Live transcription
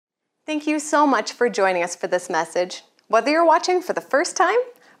Thank you so much for joining us for this message. Whether you're watching for the first time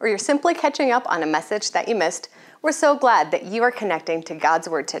or you're simply catching up on a message that you missed, we're so glad that you are connecting to God's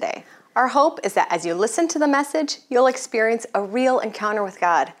Word today. Our hope is that as you listen to the message, you'll experience a real encounter with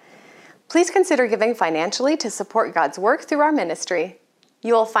God. Please consider giving financially to support God's work through our ministry.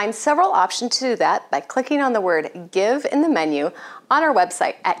 You will find several options to do that by clicking on the word Give in the menu on our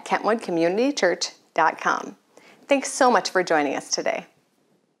website at kentwoodcommunitychurch.com. Thanks so much for joining us today.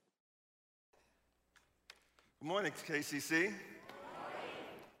 Good morning, KCC. Good morning.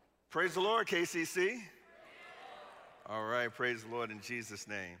 Praise the Lord, KCC. All right, praise the Lord in Jesus'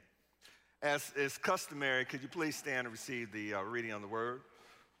 name. As is customary, could you please stand and receive the reading on the word?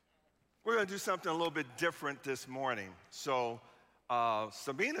 We're going to do something a little bit different this morning. So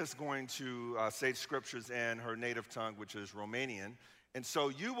Sabina is going to say scriptures in her native tongue, which is Romanian. And so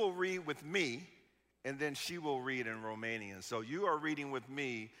you will read with me, and then she will read in Romanian. So you are reading with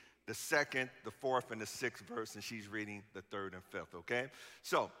me the second, the fourth, and the sixth verse, and she's reading the third and fifth, okay?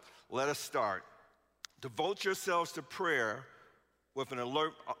 So let us start. Devote yourselves to prayer with an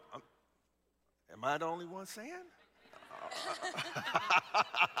alert. Am I the only one saying?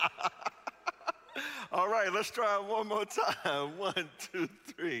 All right, let's try it one more time. 1, 2,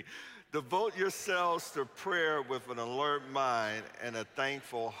 3. Devote yourselves to prayer with an alert mind and a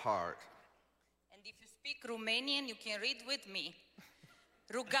thankful heart. And if you speak Romanian, you can read with me.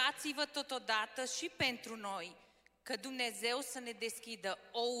 Rugați-vă totodată și pentru noi, că Dumnezeu să ne deschidă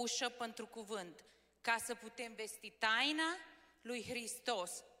o ușă pentru cuvânt, ca să putem vesti taina lui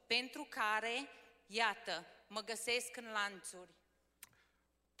Hristos, pentru care, iată, mă găsesc în lanțuri.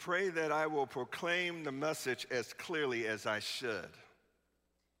 Pray that I will proclaim the message as clearly as I should.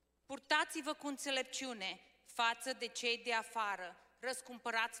 Purtați-vă cu înțelepciune față de cei de afară,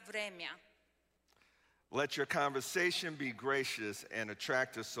 răscumpărați vremea. Let your conversation be gracious and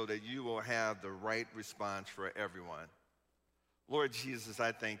attractive so that you will have the right response for everyone. Lord Jesus,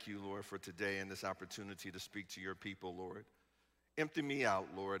 I thank you, Lord, for today and this opportunity to speak to your people, Lord. Empty me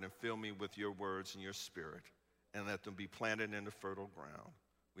out, Lord, and fill me with your words and your spirit, and let them be planted in the fertile ground.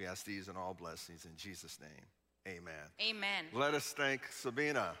 We ask these and all blessings in Jesus' name. Amen. Amen. Let us thank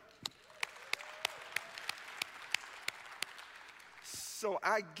Sabina. So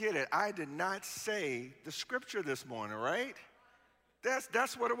I get it. I did not say the scripture this morning, right?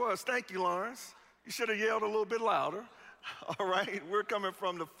 That's what it was. Thank you, Lawrence. You should have yelled a little bit louder. All right? We're coming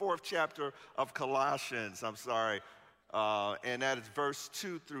from the 4th chapter of Colossians. I'm sorry. And that is verse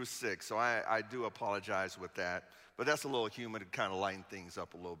 2 through 6. So I do apologize with that. But that's a little humor to kind of lighten things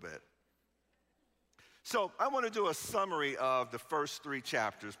up a little bit. So I want to do a summary of the first 3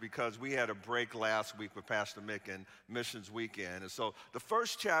 chapters because we had a break last week with Pastor Mick and Missions Weekend. And so the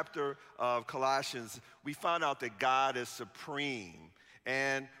first chapter of Colossians, we found out that God is supreme.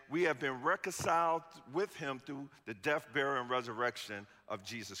 And we have been reconciled with him through the death, burial, and resurrection of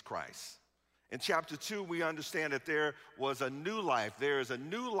Jesus Christ. In chapter 2, we understand that there was a new life. There is a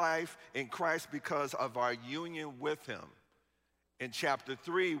new life in Christ because of our union with him. In chapter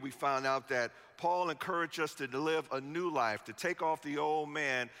 3, we found out that Paul encouraged us to live a new life, to take off the old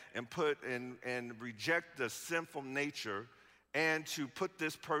man and reject the sinful nature, and to put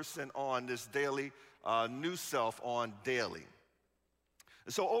this person on this daily new self on daily.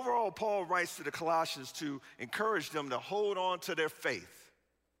 And so overall, Paul writes to the Colossians to encourage them to hold on to their faith,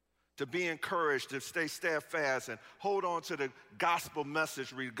 to be encouraged, to stay steadfast and hold on to the gospel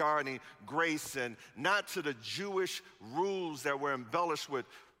message regarding grace and not to the Jewish rules that were embellished with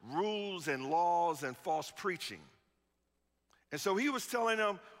rules and laws and false preaching. And so he was telling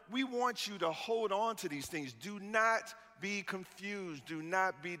them, we want you to hold on to these things. Do not be confused. Do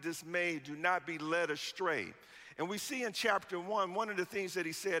not be dismayed. Do not be led astray. And we see in chapter 1, one of the things that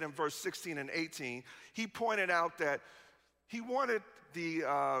he said in verse 16 and 18, he pointed out that he wanted the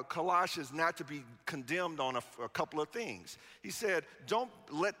Colossians not to be condemned on a couple of things. He said, don't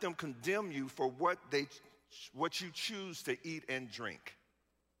let them condemn you for what you choose to eat and drink.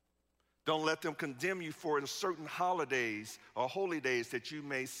 Don't let them condemn you for the certain holidays or holy days that you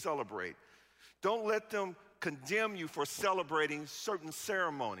may celebrate. Don't let them condemn you for celebrating certain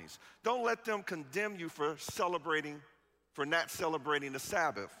ceremonies. Don't let them condemn you for not celebrating the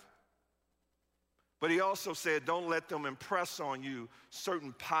Sabbath. But he also said, don't let them impress on you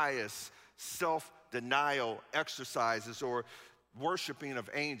certain pious self-denial exercises or worshiping of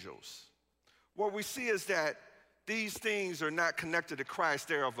angels. What we see is that these things are not connected to Christ.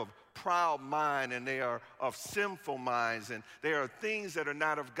 They're of a proud mind, and they are of sinful minds, and they are things that are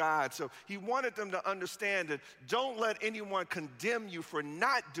not of God. So he wanted them to understand that don't let anyone condemn you for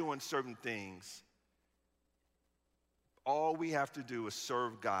not doing certain things. All we have to do is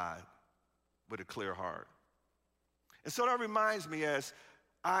serve God with a clear heart. And so that reminds me, as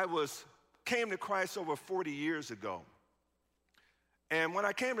I came to Christ over 40 years ago. And when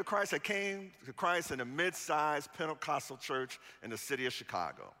I came to Christ in a mid-sized Pentecostal church in the city of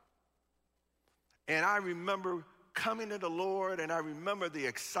Chicago. And I remember coming to the Lord, and I remember the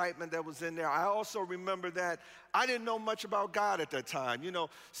excitement that was in there. I also remember that I didn't know much about God at that time. You know,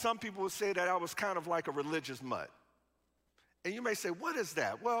 some people would say that I was kind of like a religious mutt. And you may say, what is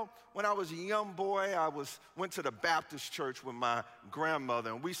that? Well, when I was a young boy, went to the Baptist church with my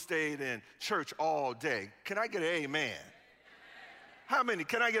grandmother, and we stayed in church all day. Can I get an amen? How many?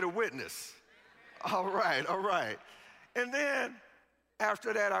 Can I get a witness? All right. And then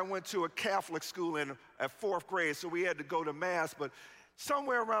after that, I went to a Catholic school at fourth grade, so we had to go to Mass. But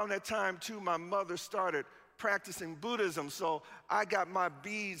somewhere around that time, too, my mother started practicing Buddhism, so I got my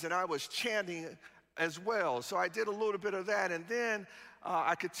beads, and I was chanting as well. So I did a little bit of that, and then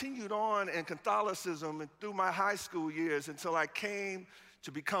I continued on in Catholicism and through my high school years until I came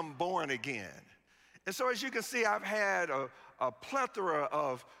to become born again. And so as you can see, I've had a plethora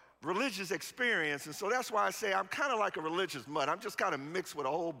of religious experience, and so that's why I say I'm kind of like a religious mutt. I'm just kind of mixed with a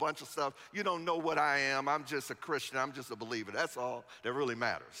whole bunch of stuff. You don't know what I am. I'm just a Christian. I'm just a believer. That's all that really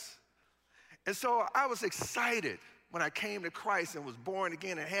matters. And so I was excited when I came to Christ and was born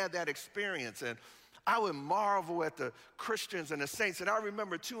again and had that experience, and I would marvel at the Christians and the saints. And I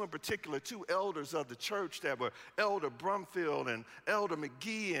remember two elders of the church that were Elder Brumfield and Elder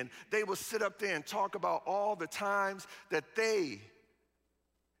McGee, and they would sit up there and talk about all the times that they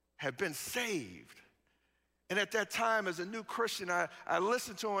had been saved. And at that time, as a new Christian, I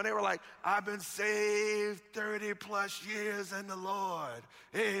listened to them, and they were like, I've been saved 30 plus years in the Lord.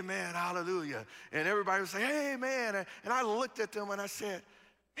 Amen, hallelujah. And everybody would say, amen. And I looked at them and I said,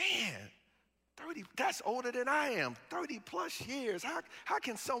 man, 30, that's older than I am, 30 plus years. How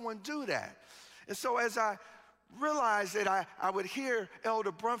can someone do that? And so as I realized that I would hear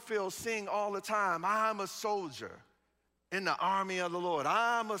Elder Brumfield sing all the time, I'm a soldier in the army of the Lord.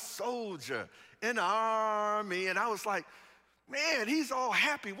 I'm a soldier in the army. And I was like, man, he's all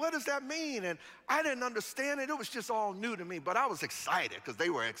happy. What does that mean? And I didn't understand it. It was just all new to me. But I was excited because they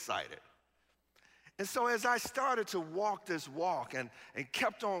were excited. And so as I started to walk this walk and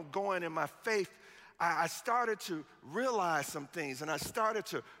kept on going in my faith, I started to realize some things, and I started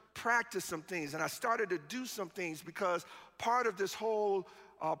to practice some things, and I started to do some things, because part of this whole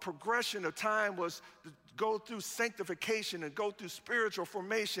progression of time was to go through sanctification and go through spiritual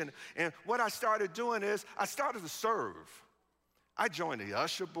formation. And what I started doing is I started to serve. I joined the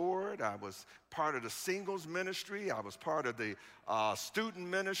usher board. I was part of the singles ministry. I was part of the student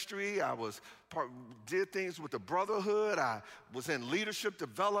ministry. Did things with the brotherhood. I was in leadership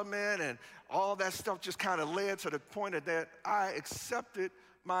development, and all that stuff just kind of led to the point that I accepted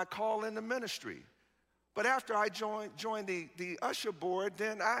my call in the ministry. But after I joined the usher board,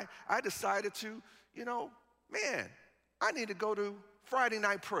 then I decided to, I need to go to Friday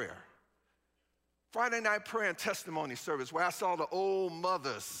night prayer. Friday night prayer and testimony service, where I saw the old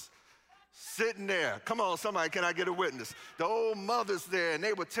mothers sitting there. Come on, somebody, can I get a witness? The old mothers there, and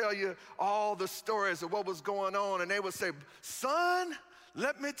they would tell you all the stories of what was going on, and they would say, son,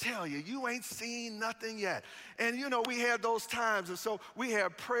 let me tell you, you ain't seen nothing yet. And we had those times, and so we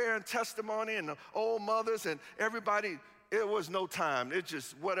had prayer and testimony, and the old mothers and everybody, it was no time. It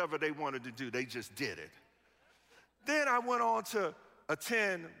just, whatever they wanted to do, they just did it. Then I went on to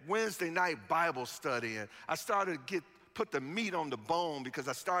attend Wednesday night Bible study, and I started to put the meat on the bone, because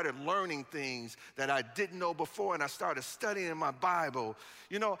I started learning things that I didn't know before, and I started studying my Bible.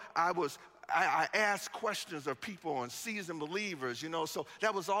 I asked questions of people and seasoned believers, so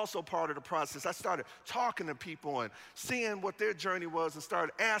that was also part of the process. I started talking to people and seeing what their journey was, and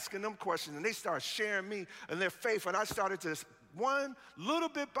started asking them questions, and they started sharing me and their faith, and I started to, little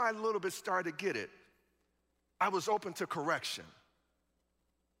bit by little bit, start to get it. I was open to correction.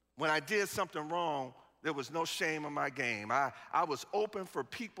 When I did something wrong, there was no shame in my game. I was open for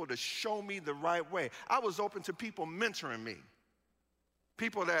people to show me the right way. I was open to people mentoring me.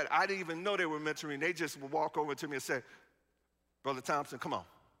 People that I didn't even know they were mentoring, they just would walk over to me and say, Brother Thompson, come on.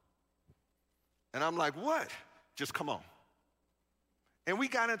 And I'm like, what? Just come on. And we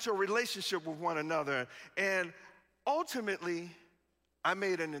got into a relationship with one another. And ultimately, I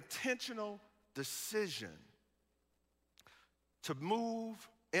made an intentional decision to move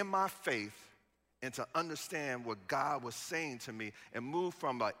in my faith and to understand what God was saying to me, and move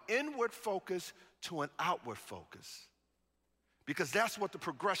from an inward focus to an outward focus. Because that's what the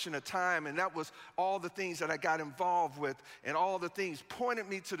progression of time, and that was all the things that I got involved with, and all the things pointed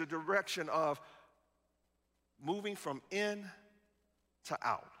me to the direction of moving from in to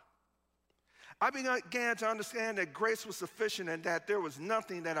out. I began to understand that grace was sufficient and that there was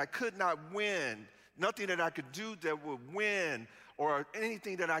nothing that I could not win, nothing that I could do that would win, or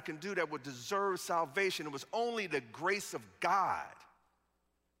anything that I can do that would deserve salvation. It was only the grace of God.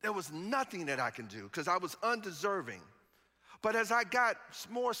 There was nothing that I can do because I was undeserving. But as I got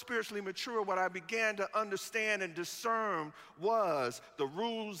more spiritually mature, what I began to understand and discern was the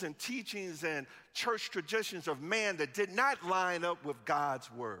rules and teachings and church traditions of man that did not line up with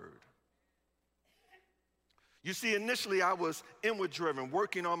God's word. You see, initially I was inward driven,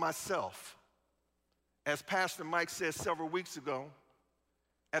 working on myself. As Pastor Mike said several weeks ago,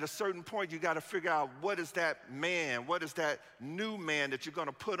 at a certain point, you got to figure out what is that man, what is that new man that you're going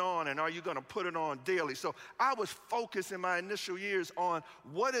to put on, and are you going to put it on daily? So I was focused in my initial years on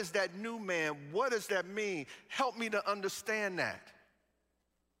what is that new man, what does that mean? Help me to understand that.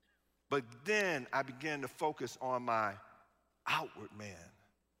 But then I began to focus on my outward man,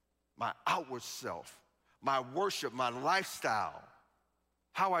 my outward self, my worship, my lifestyle,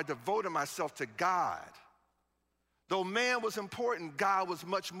 how I devoted myself to God. Though man was important, God was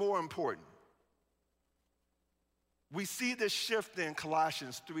much more important. We see this shift in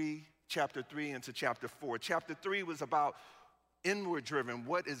Colossians 3, chapter 3 into chapter 4. Chapter 3 was about inward driven.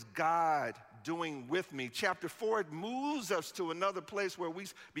 What is God doing with me? Chapter 4 moves us to another place where we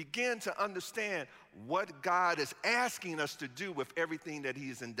begin to understand what God is asking us to do with everything that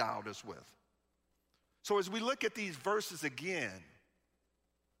he's endowed us with. So as we look at these verses again,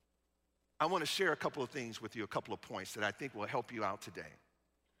 I want to share a couple of things with you, a couple of points that I think will help you out today.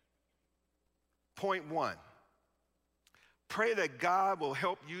 Point 1, pray that God will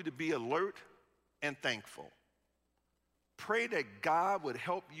help you to be alert and thankful. Pray that God would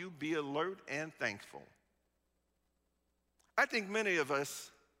help you be alert and thankful. I think many of us,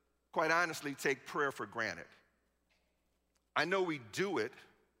 quite honestly, take prayer for granted. I know we do it,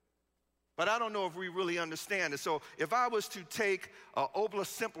 but I don't know if we really understand it. So if I was to take an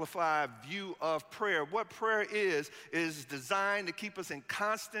oversimplified view of prayer, what prayer is designed to keep us in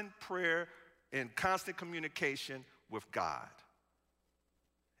constant prayer and constant communication with God.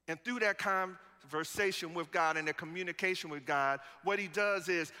 And through that conversation with God and that communication with God, what he does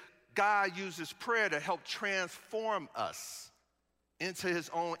is God uses prayer to help transform us into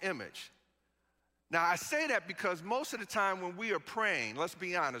his own image. Now, I say that because most of the time when we are praying, let's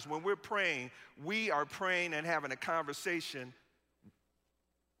be honest, when we're praying, we are praying and having a conversation,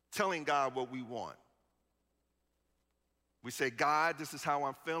 telling God what we want. We say, God, this is how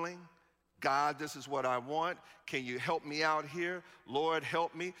I'm feeling. God, this is what I want. Can you help me out here? Lord,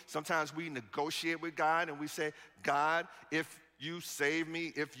 help me. Sometimes we negotiate with God and we say, God, if you save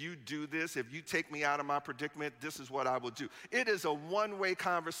me, if you do this, if you take me out of my predicament, this is what I will do. It is a one-way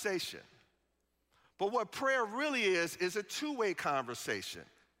conversation. But what prayer really is a two-way conversation.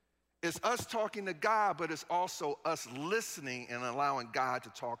 It's us talking to God, but it's also us listening and allowing God to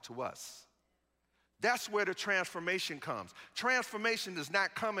talk to us. That's where the transformation comes. Transformation does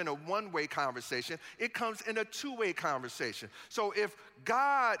not come in a one-way conversation. It comes in a two-way conversation. So if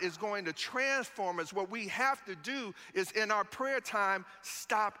God is going to transform us, what we have to do is in our prayer time,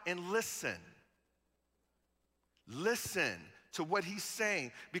 stop and listen. Listen to what he's saying,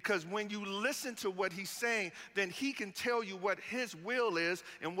 because when you listen to what he's saying, then he can tell you what his will is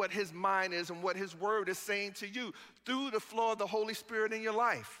and what his mind is and what his word is saying to you through the flow of the Holy Spirit in your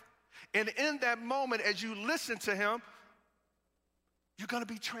life. And in that moment, as you listen to him, you're going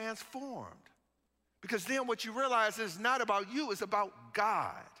to be transformed, because then what you realize is not about you, it's about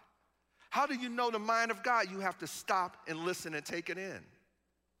God. How do you know the mind of God? You have to stop and listen and take it in.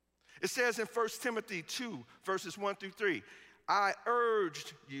 It says in 1 Timothy 2, verses 1 through 3, I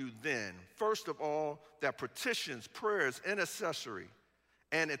urged you then, first of all, that petitions, prayers, intercessory,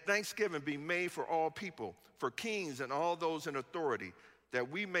 and thanksgiving be made for all people, for kings and all those in authority, that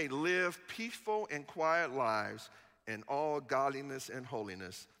we may live peaceful and quiet lives in all godliness and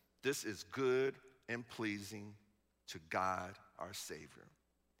holiness. This is good and pleasing to God our Savior.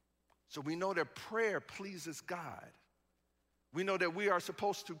 So we know that prayer pleases God. We know that we are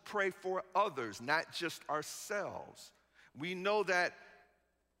supposed to pray for others, not just ourselves. We know that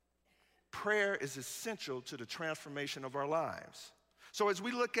prayer is essential to the transformation of our lives. So as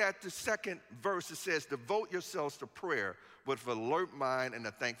we look at the second verse, it says, devote yourselves to prayer with an alert mind and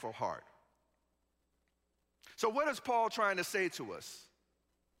a thankful heart. So what is Paul trying to say to us?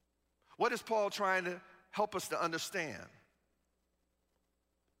 What is Paul trying to help us to understand?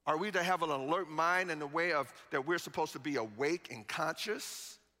 Are we to have an alert mind in the way of that we're supposed to be awake and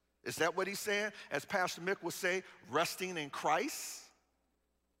conscious? Is that what he's saying? As Pastor Mick would say, resting in Christ?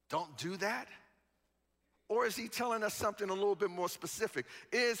 Don't do that? Or is he telling us something a little bit more specific?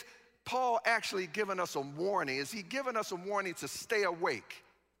 Is Paul actually giving us a warning? Is he giving us a warning to stay awake,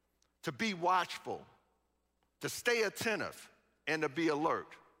 to be watchful, to stay attentive, and to be alert?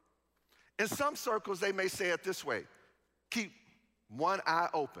 In some circles, they may say it this way: keep one eye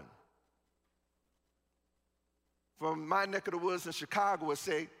open. From my neck of the woods in Chicago, it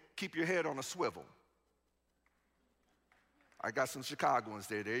say, keep your head on a swivel. I got some Chicagoans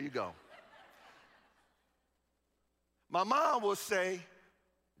there. There you go. My mom will say,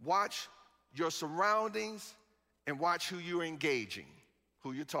 watch your surroundings and watch who you're engaging,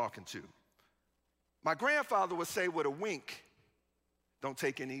 who you're talking to. My grandfather would say with a wink, don't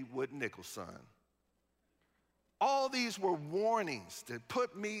take any wooden nickels, son. All these were warnings that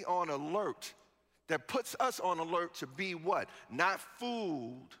put me on alert, that puts us on alert to be what? Not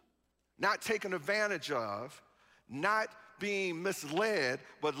fooled, not taken advantage of, not being misled,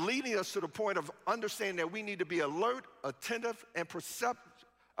 but leading us to the point of understanding that we need to be alert, attentive, and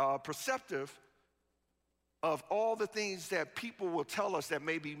perceptive of all the things that people will tell us that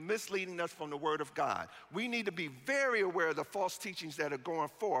may be misleading us from the Word of God. We need to be very aware of the false teachings that are going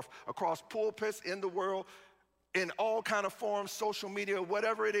forth across pulpits in the world, in all kind of forms, social media,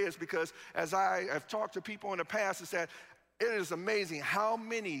 whatever it is, because as I have talked to people in the past, it's that it is amazing how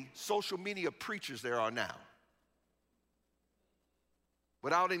many social media preachers there are now.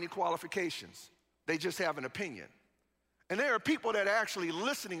 Without any qualifications. They just have an opinion. And there are people that are actually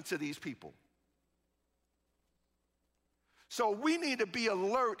listening to these people. So we need to be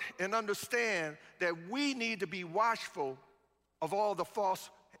alert and understand that we need to be watchful of all the false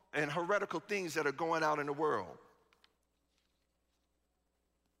and heretical things that are going out in the world.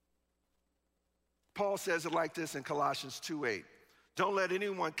 Paul says it like this in Colossians 2:8. Don't let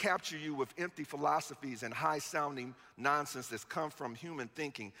anyone capture you with empty philosophies and high-sounding nonsense that's come from human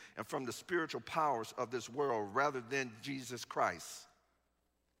thinking and from the spiritual powers of this world rather than Jesus Christ.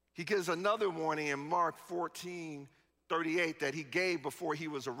 He gives another warning in Mark 14:38 that he gave before he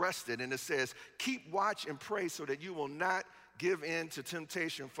was arrested, and it says, keep watch and pray so that you will not give in to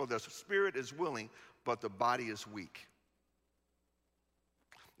temptation, for the spirit is willing, but the body is weak.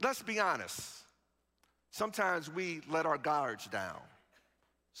 Let's be honest. Sometimes we let our guards down.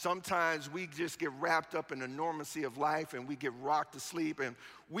 Sometimes we just get wrapped up in the normancy of life and we get rocked to sleep, and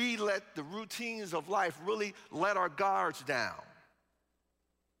we let the routines of life really let our guards down.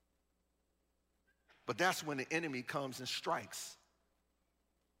 But that's when the enemy comes and strikes.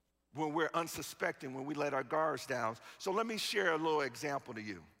 When we're unsuspecting, when we let our guards down. So let me share a little example to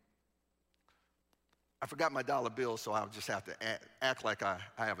you. I forgot my dollar bill, so I'll just have to act like I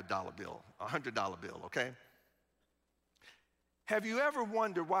have a dollar bill, a $100 bill, okay? Have you ever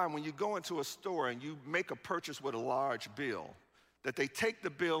wondered why when you go into a store and you make a purchase with a large bill, that they take the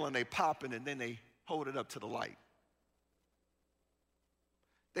bill and they pop it and then they hold it up to the light?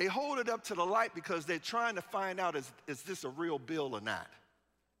 They hold it up to the light because they're trying to find out, is this a real bill or not?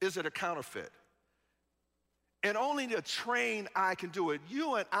 Is it a counterfeit? And only a trained eye can do it.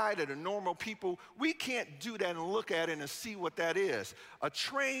 You and I that are normal people, we can't do that and look at it and see what that is. A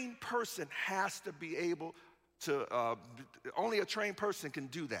trained person has to be able to, only a trained person can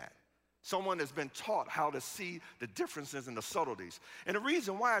do that. Someone that's been taught how to see the differences and the subtleties. And the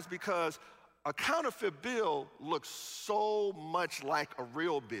reason why is because a counterfeit bill looks so much like a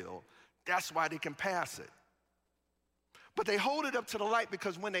real bill. That's why they can pass it. But they hold it up to the light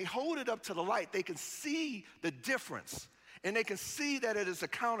because when they hold it up to the light, they can see the difference. And they can see that it is a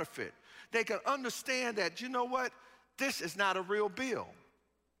counterfeit. They can understand that, you know what? This is not a real bill.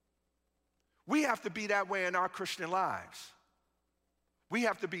 We have to be that way in our Christian lives. We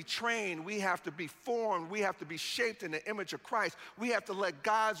have to be trained. We have to be formed. We have to be shaped in the image of Christ. We have to let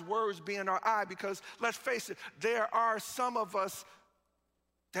God's words be in our eye because, let's face it, there are some of us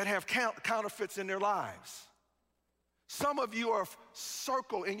that have counterfeits in their lives. Some of you are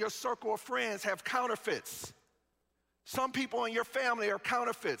in your circle of friends have counterfeits. Some people in your family are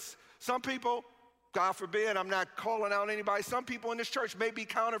counterfeits. Some people, God forbid, I'm not calling out anybody, some people in this church may be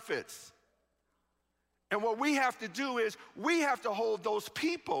counterfeits. And what we have to do is we have to hold those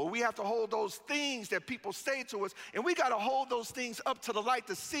people, we have to hold those things that people say to us, and we got to hold those things up to the light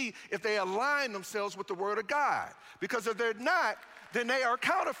to see if they align themselves with the Word of God. Because if they're not, then they are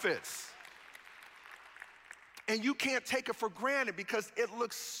counterfeits. And you can't take it for granted because it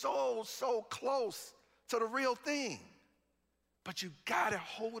looks so close to the real thing. But you gotta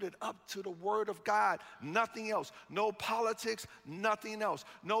hold it up to the Word of God, nothing else. No politics, nothing else.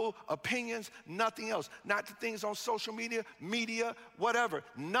 No opinions, nothing else. Not the things on social media, whatever.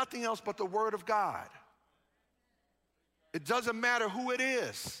 Nothing else but the Word of God. It doesn't matter who it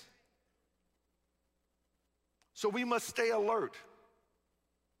is. So we must stay alert.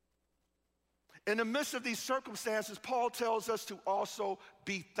 In the midst of these circumstances, Paul tells us to also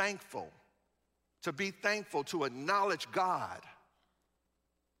be thankful, to acknowledge God.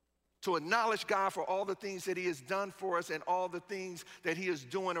 To acknowledge God for all the things that he has done for us and all the things that he is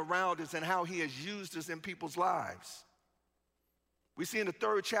doing around us and how he has used us in people's lives. We see in the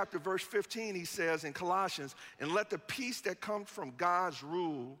 3rd chapter, verse 15, he says in Colossians, "And let the peace that comes from God's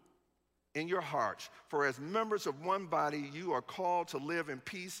rule in your hearts. For as members of one body, you are called to live in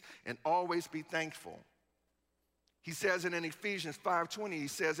peace and always be thankful." He says it in Ephesians 5:20, he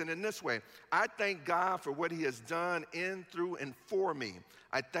says it in this way, "I thank God for what he has done in, through, and for me.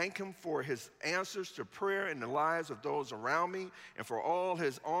 I thank him for his answers to prayer in the lives of those around me and for all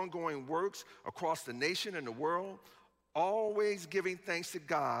his ongoing works across the nation and the world, always giving thanks to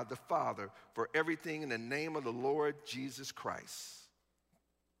God the Father for everything in the name of the Lord Jesus Christ."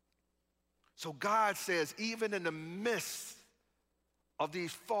 So God says, even in the midst of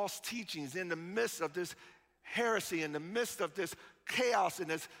these false teachings, in the midst of this heresy, in the midst of this chaos and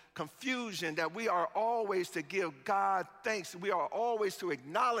this confusion, that we are always to give God thanks. We are always to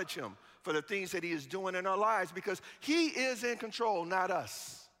acknowledge him for the things that he is doing in our lives, because he is in control, not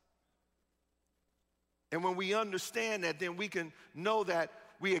us. And when we understand that, then we can know that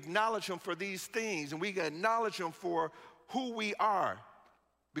we acknowledge him for these things, and we can acknowledge him for who we are,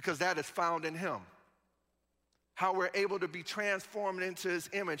 because that is found in him. How we're able to be transformed into his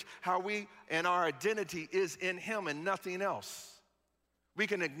image, how we and our identity is in him and nothing else. We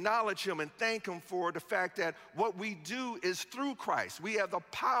can acknowledge him and thank him for the fact that what we do is through Christ. We have the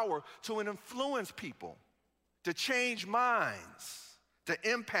power to influence people, to change minds, to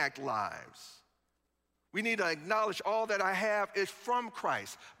impact lives. We need to acknowledge all that I have is from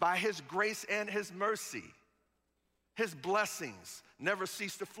Christ by his grace and his mercy. His blessings never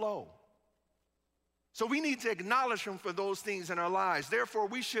cease to flow. So we need to acknowledge him for those things in our lives. Therefore,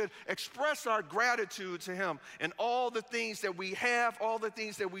 we should express our gratitude to him in all the things that we have, all the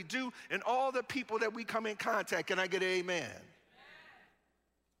things that we do, and all the people that we come in contact. Can I get an amen? Amen.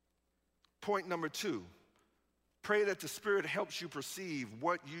 Point number 2, pray that the Spirit helps you perceive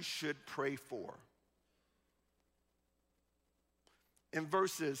what you should pray for. In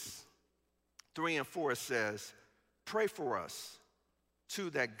verses 3 and 4, it says, "Pray for us, too,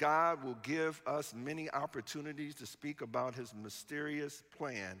 that God will give us many opportunities to speak about his mysterious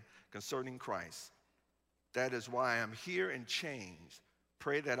plan concerning Christ. That is why I am here in chains.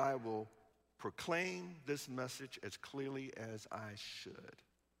 Pray that I will proclaim this message as clearly as I should."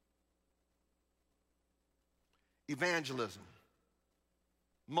 Evangelism.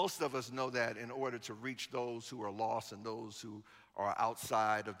 Most of us know that in order to reach those who are lost and those who are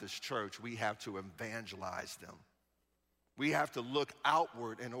outside of this church, we have to evangelize them. We have to look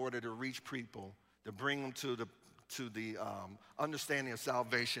outward in order to reach people, to bring them to the understanding of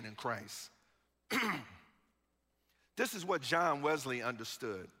salvation in Christ. This is what John Wesley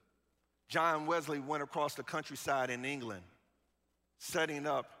understood. John Wesley went across the countryside in England, setting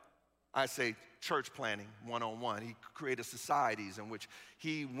up, church planting 101. He created societies in which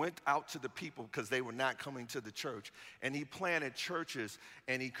he went out to the people because they were not coming to the church. And he planted churches,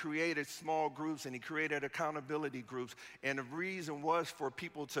 and he created small groups, and he created accountability groups. And the reason was for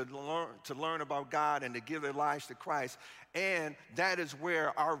people to learn about God and to give their lives to Christ. And that is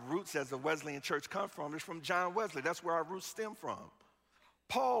where our roots as a Wesleyan church come from. It's from John Wesley. That's where our roots stem from.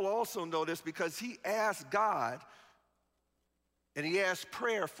 Paul also noticed, because he asked God, and he asked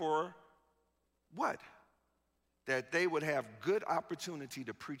prayer for what? That they would have good opportunity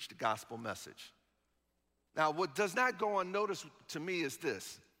to preach the gospel message. Now, what does not go unnoticed to me is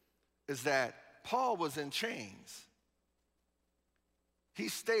that Paul was in chains. He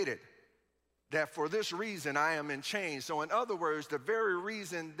stated that for this reason I am in chains. So in other words, the very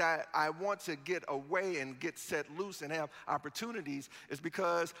reason that I want to get away and get set loose and have opportunities is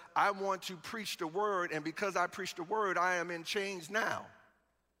because I want to preach the word, and because I preach the word, I am in chains now.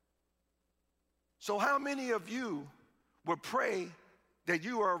 So how many of you would pray that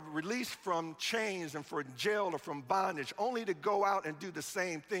you are released from chains and from jail or from bondage, only to go out and do the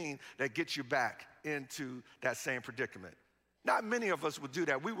same thing that gets you back into that same predicament? Not many of us would do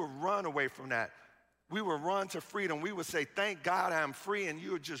that. We would run away from that. We would run to freedom. We would say, "Thank God I'm free," and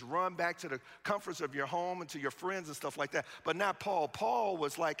you would just run back to the comforts of your home and to your friends and stuff like that. But not Paul. Paul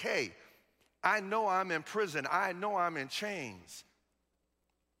was like, "Hey, I know I'm in prison. I know I'm in chains.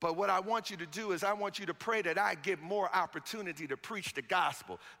 But what I want you to do is I want you to pray that I get more opportunity to preach the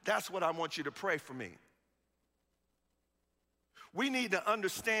gospel. That's what I want you to pray for me." We need to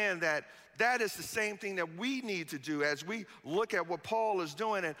understand that that is the same thing that we need to do as we look at what Paul is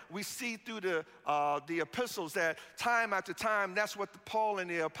doing, and we see through the epistles that time after time, that's what Paul and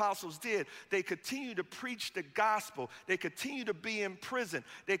the apostles did. They continue to preach the gospel. They continue to be in prison.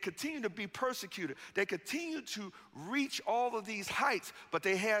 They continue to be persecuted. They continue to reach all of these heights, but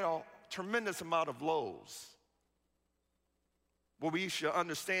they had a tremendous amount of lows. What we should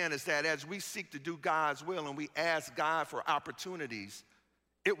understand is that as we seek to do God's will and we ask God for opportunities,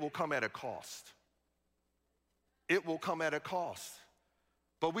 it will come at a cost. It will come at a cost.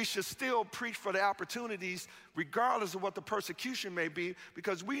 But we should still preach for the opportunities regardless of what the persecution may be,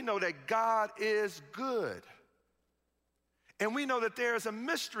 because we know that God is good. And we know that there is a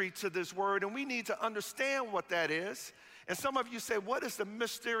mystery to this word, and we need to understand what that is. And some of you say, what is the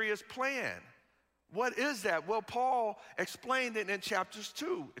mysterious plan? What is that? Well, Paul explained it in chapter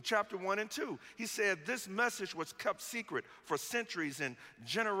 1 and 2. He said this message was kept secret for centuries and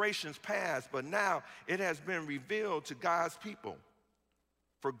generations past, but now it has been revealed to God's people.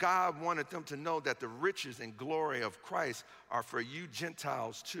 For God wanted them to know that the riches and glory of Christ are for you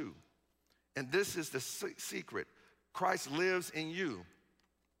Gentiles too. And this is the secret. Christ lives in you.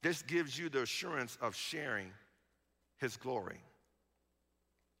 This gives you the assurance of sharing his glory.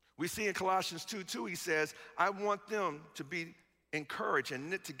 We see in Colossians 2:2, he says, I want them to be encouraged and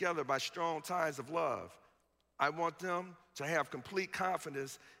knit together by strong ties of love. I want them to have complete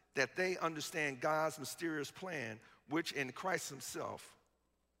confidence that they understand God's mysterious plan, which is Christ himself.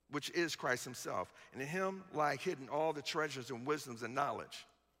 And in him lie hidden all the treasures and wisdoms and knowledge.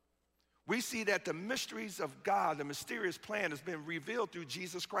 We see that the mysteries of God, the mysterious plan, has been revealed through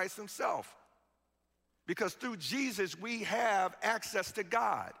Jesus Christ himself. Because through Jesus, we have access to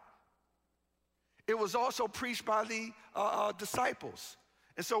God. It was also preached by the disciples.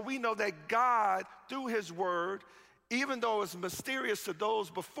 And so we know that God, through his word, even though it's mysterious to those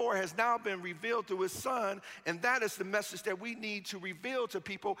before, has now been revealed through his son. And that is the message that we need to reveal to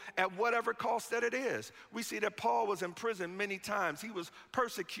people at whatever cost that it is. We see that Paul was in prison many times. He was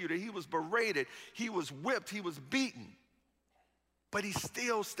persecuted. He was berated. He was whipped. He was beaten. But he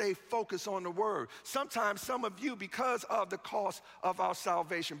still stayed focused on the word. Sometimes some of you, because of the cost of our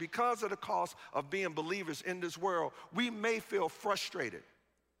salvation, because of the cost of being believers in this world, we may feel frustrated.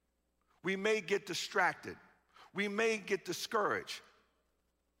 We may get distracted. We may get discouraged.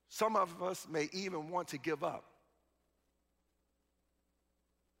 Some of us may even want to give up.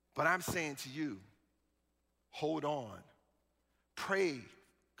 But I'm saying to you, hold on. Pray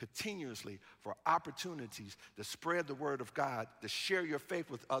continuously for opportunities to spread the word of God, to share your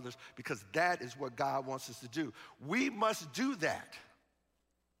faith with others, because that is what God wants us to do. We must do that.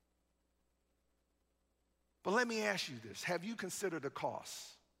 But let me ask you this. Have you considered the cost?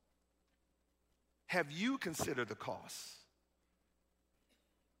 Have you considered the cost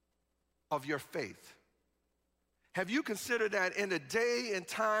of your faith? Have you considered that in a day and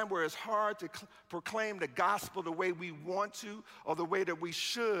time where it's hard to proclaim the gospel the way we want to or the way that we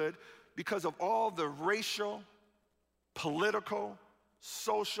should because of all the racial, political,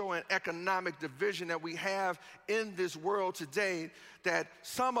 social, and economic division that we have in this world today, that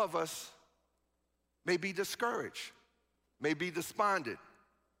some of us may be discouraged, may be despondent?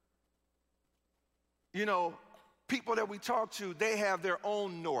 You know, people that we talk to, they have their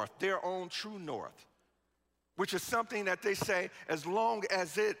own north, their own true north, which is something that they say, as long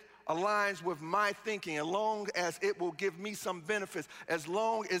as it aligns with my thinking, as long as it will give me some benefits, as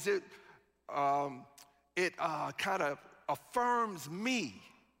long as it kind of affirms me,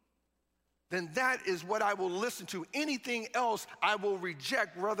 then that is what I will listen to. Anything else I will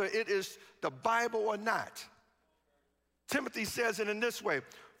reject, whether it is the Bible or not. Timothy says it in this way,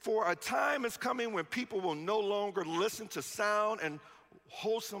 for a time is coming when people will no longer listen to sound and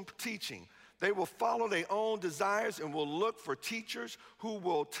wholesome teaching. They will follow their own desires and will look for teachers who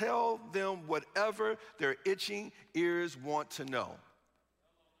will tell them whatever their itching ears want to know.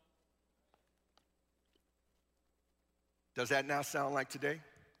 Does that now sound like today?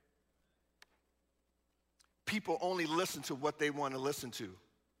 People only listen to what they want to listen to.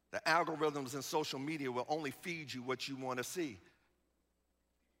 The algorithms in social media will only feed you what you want to see.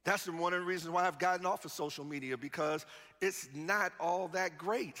 That's one of the reasons why I've gotten off of social media, because it's not all that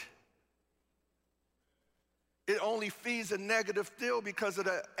great. It only feeds a negative still because of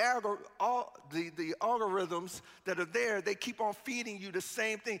the algorithms that are there. They keep on feeding you the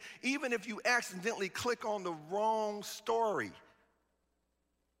same thing. Even if you accidentally click on the wrong story,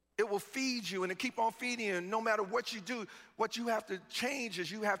 It will feed you and it keep on feeding you. And no matter what you do, what you have to change is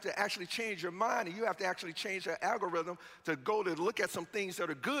you have to actually change your mind, and you have to actually change your algorithm to go to look at some things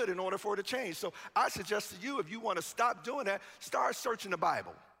that are good in order for it to change. So I suggest to you, if you want to stop doing that, start searching the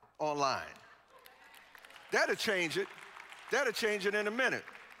Bible online. That'll change it. That'll change it in a minute.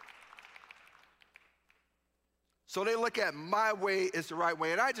 So they look at my way is the right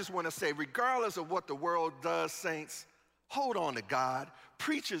way. And I just want to say, regardless of what the world does, saints, hold on to God.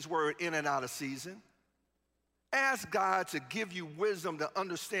 Preach his word in and out of season. Ask God to give you wisdom to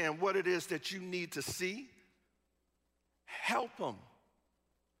understand what it is that you need to see. Help him.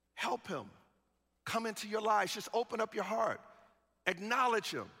 Help him. Come into your lives. Just open up your heart.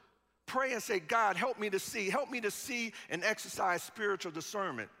 Acknowledge him. Pray and say, God, help me to see. Help me to see and exercise spiritual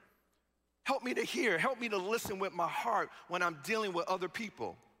discernment. Help me to hear. Help me to listen with my heart when I'm dealing with other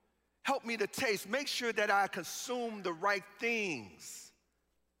people. Help me to taste. Make sure that I consume the right things.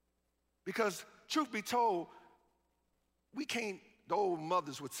 Because truth be told, we can't, the old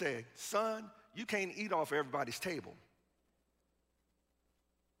mothers would say, son, you can't eat off everybody's table.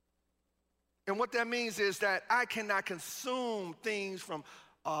 And what that means is that I cannot consume things from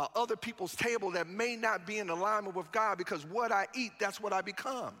other people's table that may not be in alignment with God, because what I eat, that's what I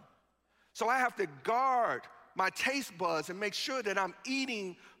become. So I have to guard my taste buds and make sure that I'm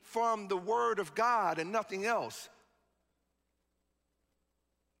eating from the word of God and nothing else.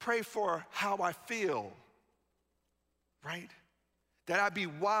 Pray for how I feel, right? That I be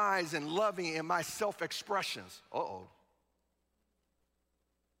wise and loving in my self-expressions.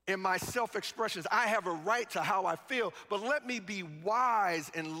 In my self-expressions, I have a right to how I feel, but let me be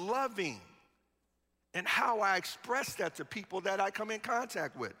wise and loving in how I express that to people that I come in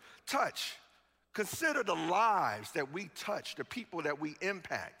contact with. Touch. Consider the lives that we touch, the people that we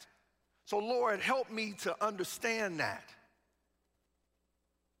impact. So Lord, help me to understand that.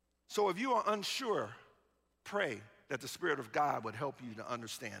 So if you are unsure, pray that the Spirit of God would help you to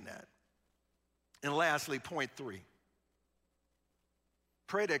understand that. And lastly, point 3.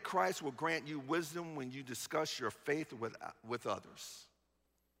 Pray that Christ will grant you wisdom when you discuss your faith with others.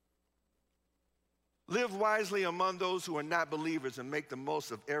 Live wisely among those who are not believers and make the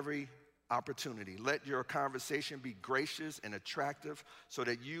most of every opportunity. Let your conversation be gracious and attractive so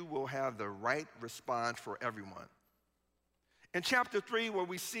that you will have the right response for everyone. In chapter 3, what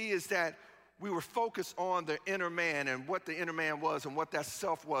we see is that we were focused on the inner man and what the inner man was and what that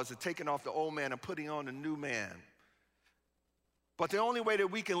self was, and taking off the old man and putting on the new man. But the only way that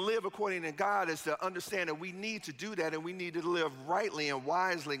we can live according to God is to understand that we need to do that, and we need to live rightly and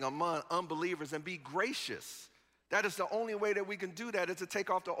wisely among unbelievers and be gracious. That is the only way that we can do that, is to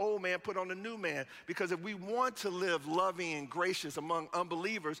take off the old man, put on the new man. Because if we want to live loving and gracious among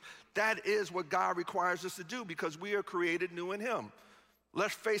unbelievers, that is what God requires us to do, because we are created new in him.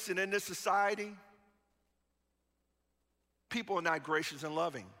 Let's face it, in this society, people are not gracious and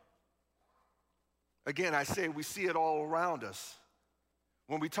loving. Again, I say we see it all around us.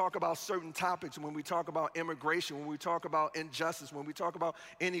 When we talk about certain topics, when we talk about immigration, when we talk about injustice, when we talk about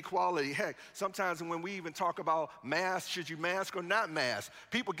inequality, heck, sometimes when we even talk about mask, should you mask or not mask,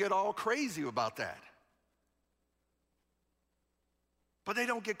 people get all crazy about that. But they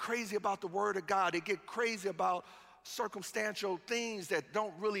don't get crazy about the word of God. They get crazy about circumstantial things that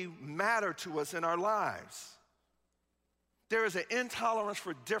don't really matter to us in our lives. There is an intolerance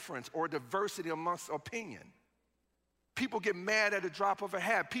for difference or diversity amongst opinion. People get mad at a drop of a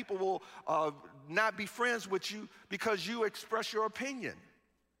hat. People will not be friends with you because you express your opinion.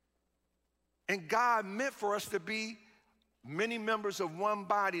 And God meant for us to be many members of one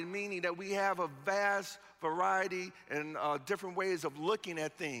body, meaning that we have a vast variety and different ways of looking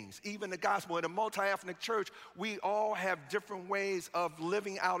at things. Even the gospel, in a multi-ethnic church, we all have different ways of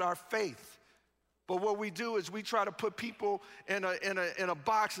living out our faith. But what we do is we try to put people in a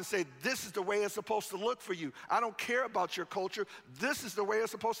box and say, this is the way it's supposed to look for you. I don't care about your culture. This is the way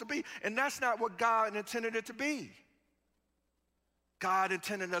it's supposed to be. And that's not what God intended it to be. God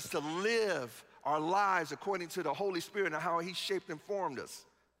intended us to live our lives according to the Holy Spirit and how he shaped and formed us.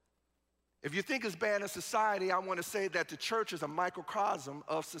 If you think it's bad in society, I want to say that the church is a microcosm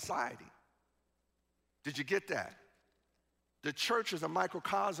of society. Did you get that? The church is a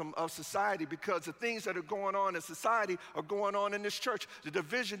microcosm of society, because the things that are going on in society are going on in this church. The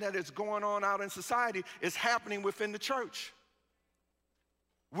division that is going on out in society is happening within the church.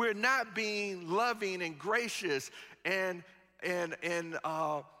 We're not being loving and gracious and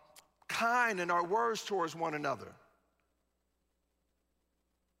kind in our words towards one another.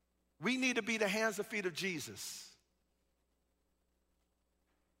 We need to be the hands and feet of Jesus.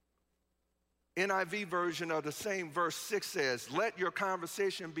 NIV version of the same verse 6 says, let your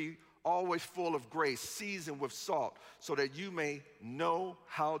conversation be always full of grace, seasoned with salt, so that you may know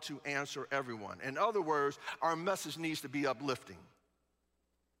how to answer everyone. In other words, our message needs to be uplifting.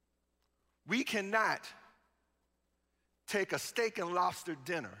 We cannot take a steak and lobster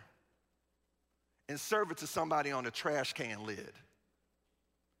dinner and serve it to somebody on a trash can lid.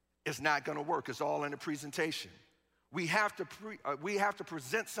 It's not going to work. It's all in the presentation. We have to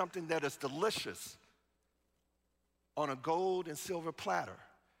present something that is delicious on a gold and silver platter,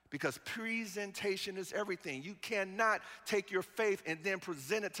 because presentation is everything. You cannot take your faith and then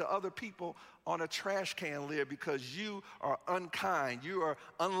present it to other people on a trash can lid, because you are unkind, you are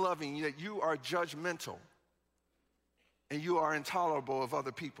unloving, you are judgmental, and you are intolerable of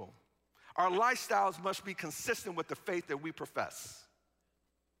other people. Our lifestyles must be consistent with the faith that we profess.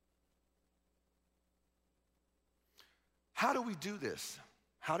 How do we do this?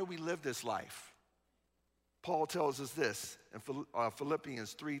 How do we live this life? Paul tells us this in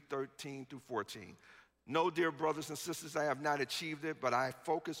Philippians 3:13 through 14. No, dear brothers and sisters, I have not achieved it, but I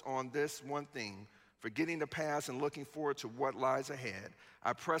focus on this one thing, forgetting the past and looking forward to what lies ahead.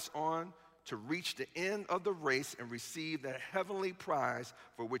 I press on to reach the end of the race and receive the heavenly prize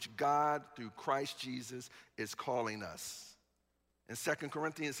for which God, through Christ Jesus, is calling us. In 2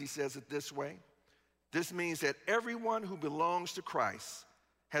 Corinthians, he says it this way. This means that everyone who belongs to Christ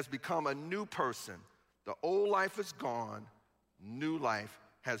has become a new person. The old life is gone, new life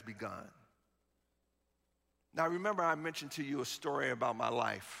has begun. Now, remember I mentioned to you a story about my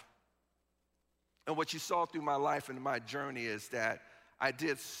life. And what you saw through my life and my journey is that I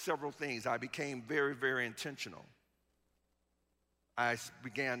did several things. I became very, very intentional. I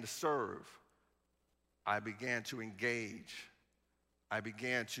began to serve. I began to engage. I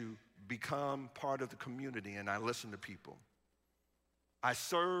began to become part of the community, and I listened to people. I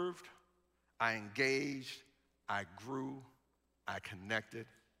served, I engaged, I grew, I connected,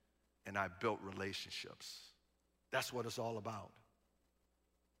 and I built relationships. That's what it's all about.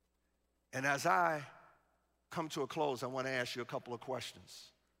 And as I come to a close, I want to ask you a couple of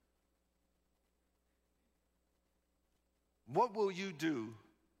questions. What will you do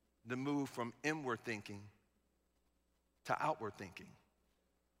to move from inward thinking to outward thinking?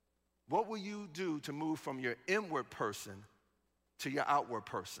 What will you do to move from your inward person to your outward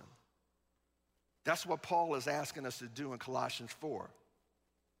person? That's what Paul is asking us to do in Colossians 4.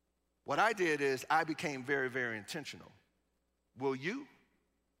 What I did is I became very, very intentional. Will you?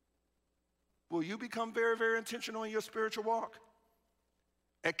 Will you become very, very intentional in your spiritual walk?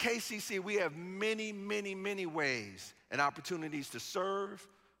 At KCC, we have many, many, many ways and opportunities to serve,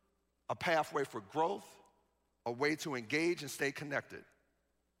 a pathway for growth, a way to engage and stay connected.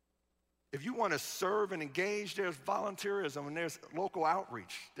 If you want to serve and engage, there's volunteerism and there's local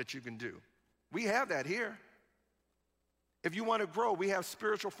outreach that you can do. We have that here. If you want to grow, we have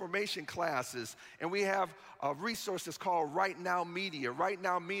spiritual formation classes, and we have a resource that's called Right Now Media. Right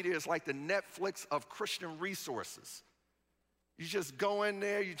Now Media is like the Netflix of Christian resources. You just go in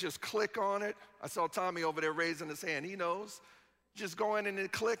there, you just click on it. I saw Tommy over there raising his hand. He knows. Just go in and then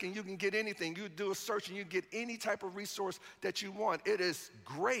click, and you can get anything. You do a search, and you get any type of resource that you want. It is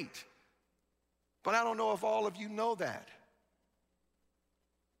great. But I don't know if all of you know that.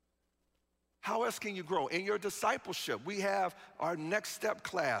 How else can you grow? In your discipleship, we have our next step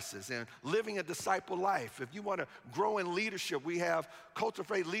classes and living a disciple life. If you want to grow in leadership, we have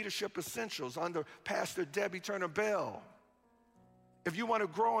Cultivate Leadership Essentials under Pastor Debbie Turner-Bell. If you want to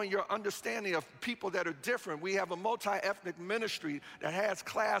grow in your understanding of people that are different, we have a multi-ethnic ministry that has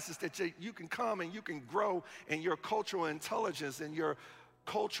classes that you can come and you can grow in your cultural intelligence and your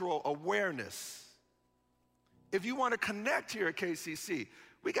cultural awareness. If you want to connect here at KCC,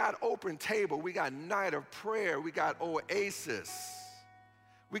 we got Open Table, we got Night of Prayer, we got Oasis.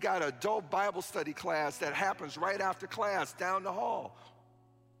 We got adult Bible study class that happens right after class down the hall.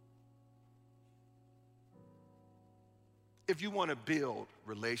 If you want to build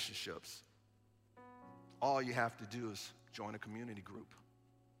relationships, all you have to do is join a community group.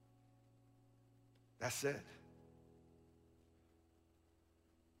 That's it.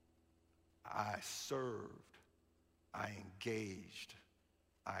 I served, I engaged,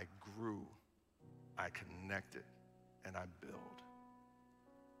 I grew, I connected, and I built.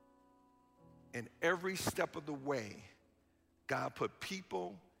 In every step of the way, God put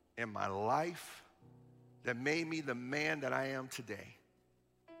people in my life that made me the man that I am today.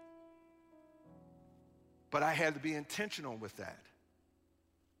 But I had to be intentional with that.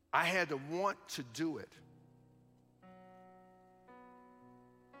 I had to want to do it.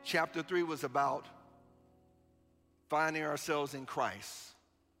 Chapter 3 was about finding ourselves in Christ.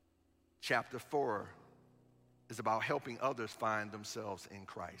 chapter 4 is about helping others find themselves in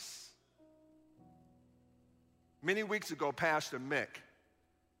Christ. Many weeks ago, Pastor Mick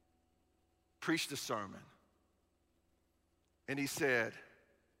preached a sermon, and he said,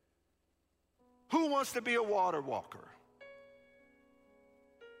 who wants to be a water walker?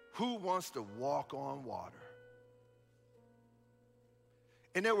 Who wants to walk on water?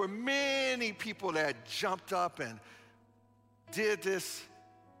 And there were many people that jumped up and did this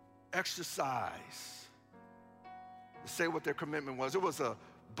exercise to say what their commitment was. It was a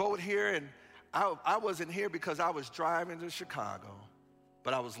boat here, and I wasn't here because I was driving to Chicago,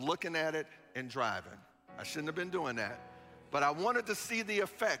 but I was looking at it and driving. I shouldn't have been doing that, but I wanted to see the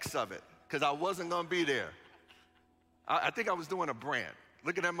effects of it because I wasn't going to be there. I think I was doing a brand,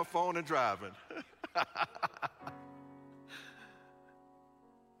 looking at my phone and driving.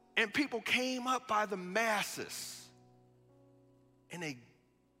 And people came up by the masses, and they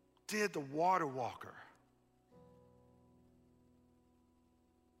did the water walker.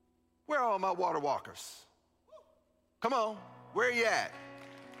 Where are all my water walkers? Come on, where are you at?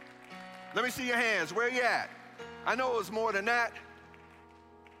 Let me see your hands, where are you at? I know it was more than that.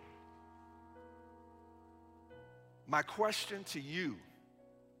 My question to you,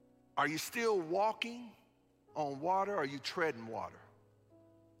 are you still walking on water or are you treading water?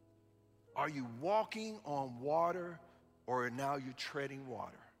 Are you walking on water or now you're treading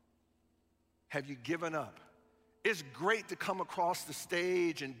water? Have you given up? It's great to come across the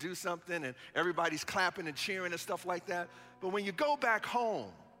stage and do something and everybody's clapping and cheering and stuff like that. But when you go back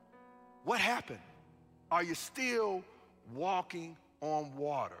home, what happened? Are you still walking on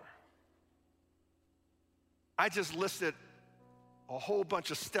water? I just listed a whole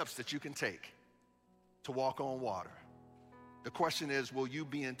bunch of steps that you can take to walk on water. The question is, will you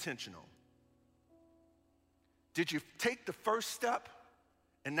be intentional? Did you take the first step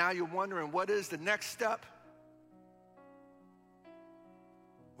and now you're wondering what is the next step?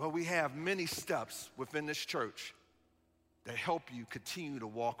 Well, we have many steps within this church that help you continue to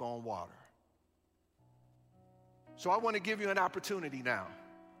walk on water. So I want to give you an opportunity now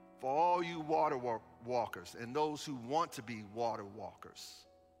for all you water walkers and those who want to be water walkers.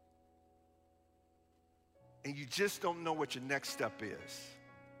 And you just don't know what your next step is.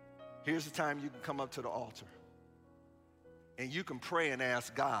 Here's the time you can come up to the altar. And you can pray and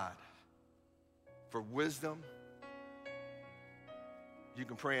ask God for wisdom. You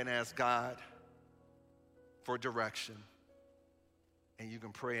can pray and ask God for direction. And you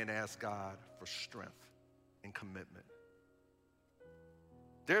can pray and ask God for strength and commitment.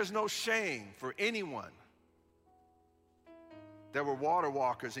 There's no shame for anyone that were water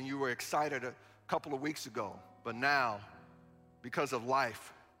walkers and you were excited a couple of weeks ago, but now, because of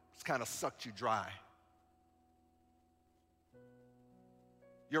life, it's kind of sucked you dry.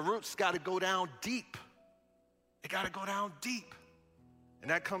 Your roots got to go down deep. They got to go down deep.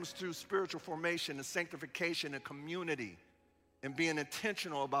 And that comes through spiritual formation and sanctification and community and being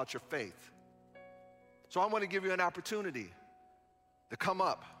intentional about your faith. So I want to give you an opportunity to come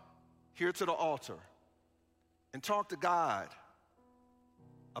up here to the altar and talk to God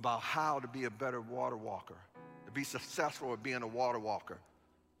about how to be a better water walker, to be successful at being a water walker.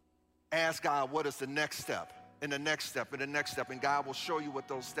 Ask God, what is the next step, and the next step, and the next step, and God will show you what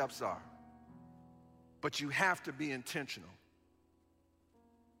those steps are. But you have to be intentional.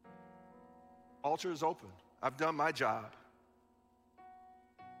 Altar is open. I've done my job.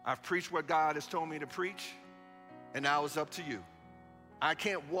 I've preached what God has told me to preach, and now it's up to you. I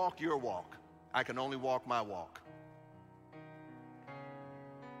can't walk your walk. I can only walk my walk.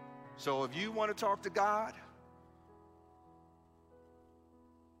 So if you want to talk to God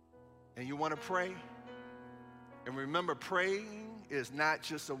and you want to pray, and remember, praying is not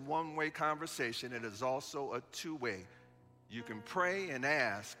just a one-way conversation. It is also a two-way. You can pray and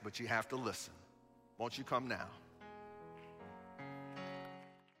ask, but you have to listen. Won't you come now?